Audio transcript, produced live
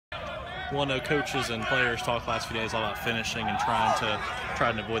Well, I know coaches and players talked last few days all about finishing and trying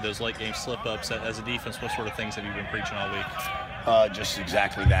to avoid those late game slip-ups. As a defense, what sort of things have you been preaching all week? Just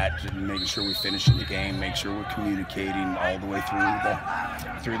exactly that. Just making sure we finish in the game, make sure we're communicating all the way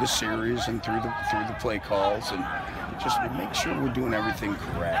through the series and through the play calls, and just make sure we're doing everything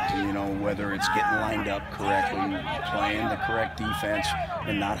correct. And, you know, whether it's getting lined up correctly, playing the correct defense,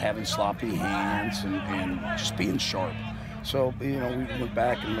 and not having sloppy hands, and just being sharp. So, you know, we went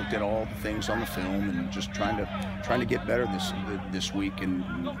back and looked at all the things on the film and just trying to get better this week, and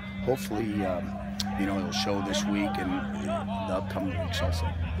hopefully, you know, it'll show this week and the upcoming weeks also.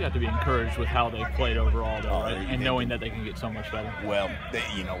 You have to be encouraged with how they played overall, though, right? And knowing that they can get so much better. Well,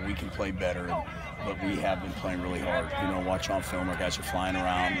 you know, we can play better, but we have been playing really hard. You know, watch on film, our guys are flying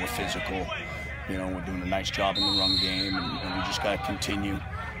around, we're physical. You know, we're doing a nice job in the run game, and we just got to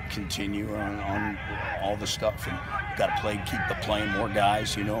continue on all the stuff, and got to keep playing more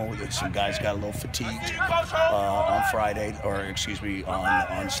guys. You know, some guys got a little fatigued on Friday, or excuse me,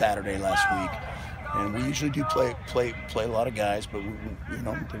 on Saturday last week, and we usually do play a lot of guys, but we you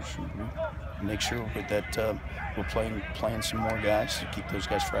know, we make sure that we're playing some more guys to keep those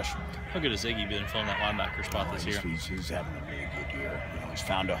guys fresh. How good has Iggy been filling that linebacker spot this year? He's having a really good year. You know, he's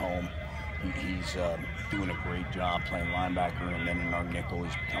found a home. He's doing a great job playing linebacker, and then in our nickel,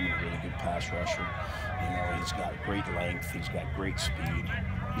 he's becoming a really good pass rusher. You know, he's got great length, he's got great speed.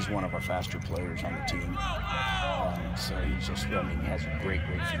 He's one of our faster players on the team. So he's just, I mean, he has a great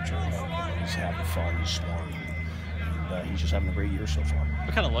future ahead. He's having fun, he's smart, and he's just having a great year so far.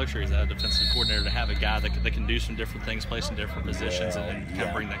 What kind of luxury is that, a defensive coordinator, to have a guy that can do some different things, play some different positions, and kind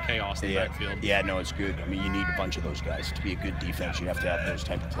of bring that chaos in the backfield? Yeah, no, it's good. I mean, you need a bunch of those guys. To be a good defense, you have to have those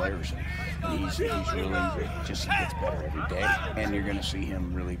type of players. And he's really just, he gets better every day, and you're going to see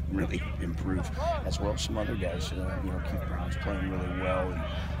him really improve, as well as some other guys. You know, Keith Brown's playing really well, and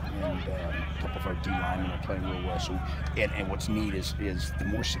a couple of our D linemen are playing real well. So, and what's neat is the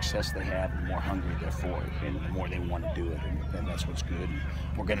more success they have, the more hungry they're for it, and the more they want to do it, and that's what's good. And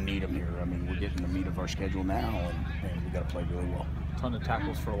we're going to need them here. I mean, we're getting the meat of our schedule now, and we got to play really well. A ton of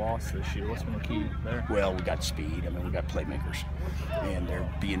tackles for loss this year. What's been the key there? Well, we got speed. I mean, we got playmakers, and they're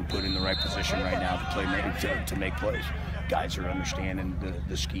being put in the right position right now to make plays. Guys are understanding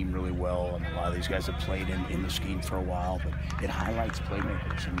the scheme really well, and a lot of these guys have played in the scheme for a while, but it highlights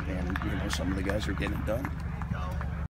playmakers, and you know, some of the guys are getting it done.